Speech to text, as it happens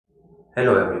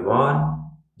Hello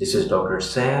everyone, this is Dr.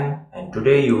 Sam and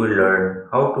today you will learn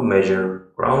how to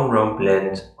measure crown rump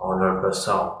length on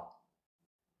ultrasound.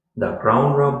 The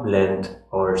crown rump length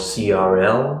or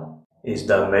CRL is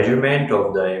the measurement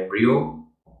of the embryo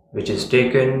which is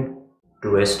taken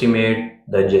to estimate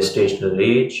the gestational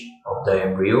age of the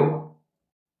embryo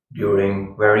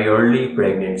during very early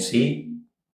pregnancy.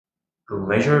 To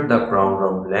measure the crown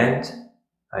rump length,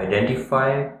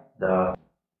 identify the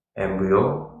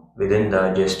embryo within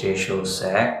the gestational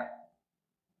sac.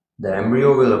 The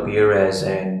embryo will appear as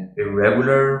an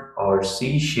irregular or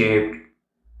C-shaped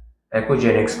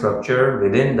echogenic structure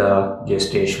within the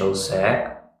gestational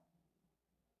sac.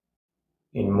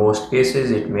 In most cases,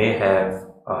 it may have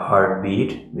a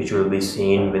heartbeat which will be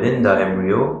seen within the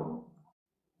embryo.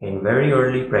 In very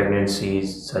early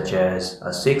pregnancies, such as a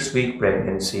 6-week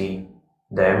pregnancy,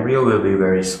 the embryo will be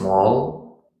very small.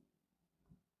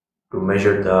 To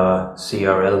measure the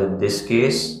CRL in this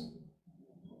case,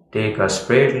 take a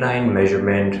straight line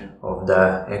measurement of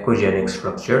the echogenic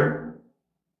structure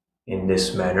in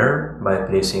this manner by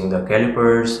placing the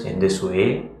calipers in this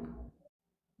way.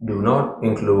 Do not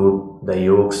include the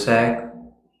yolk sac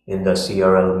in the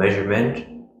CRL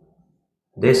measurement.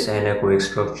 This anechoic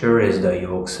structure is the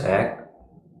yolk sac.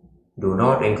 Do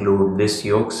not include this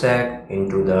yolk sac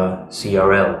into the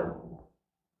CRL.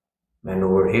 And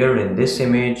over here in this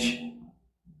image,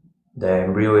 the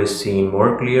embryo is seen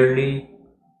more clearly.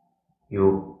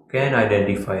 You can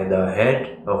identify the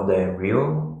head of the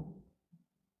embryo.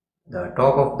 The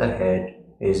top of the head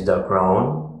is the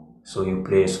crown, so you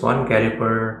place one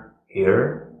caliper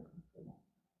here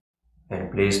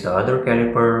and place the other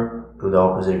caliper to the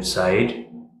opposite side.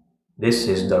 This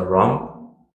is the rump.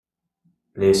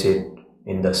 Place it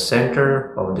in the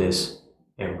center of this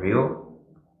embryo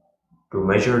to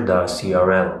measure the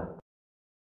CRL.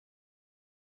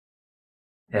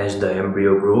 As the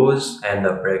embryo grows and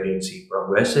the pregnancy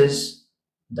progresses,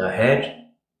 the head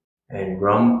and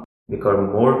rump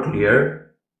become more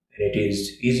clear and it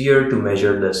is easier to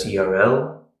measure the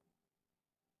CRL.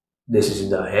 This is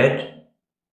the head,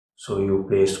 so you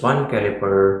place one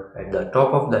caliper at the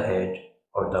top of the head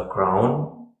or the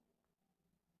crown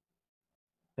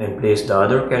and place the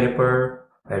other caliper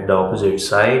at the opposite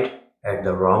side at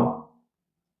the rump,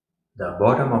 the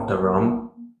bottom of the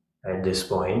rump at this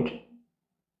point,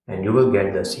 and you will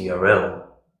get the CRL.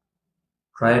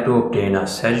 Try to obtain a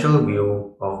sagittal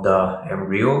view of the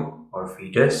embryo or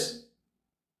fetus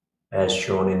as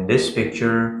shown in this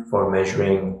picture for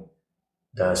measuring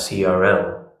the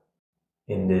CRL.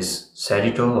 In this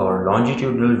sagittal or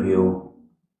longitudinal view,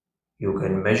 you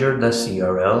can measure the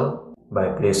CRL by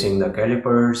placing the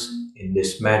calipers in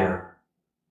this manner.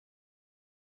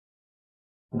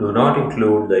 Do not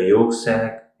include the yolk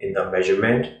sac in the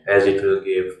measurement as it will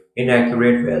give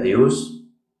inaccurate values.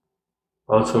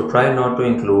 Also try not to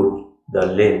include the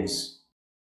limbs.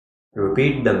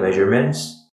 Repeat the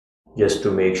measurements just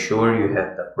to make sure you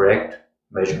have the correct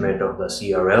measurement of the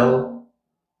CRL.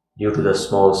 Due to the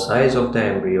small size of the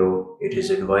embryo, it is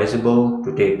advisable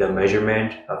to take the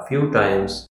measurement a few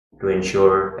times to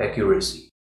ensure accuracy.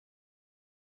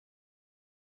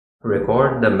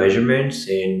 Record the measurements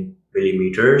in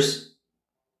millimeters.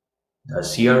 The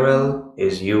CRL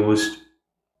is used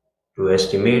to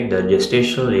estimate the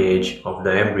gestational age of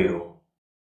the embryo.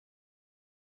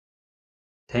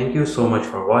 Thank you so much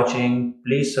for watching.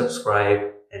 Please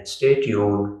subscribe and stay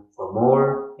tuned for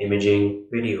more imaging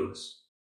videos.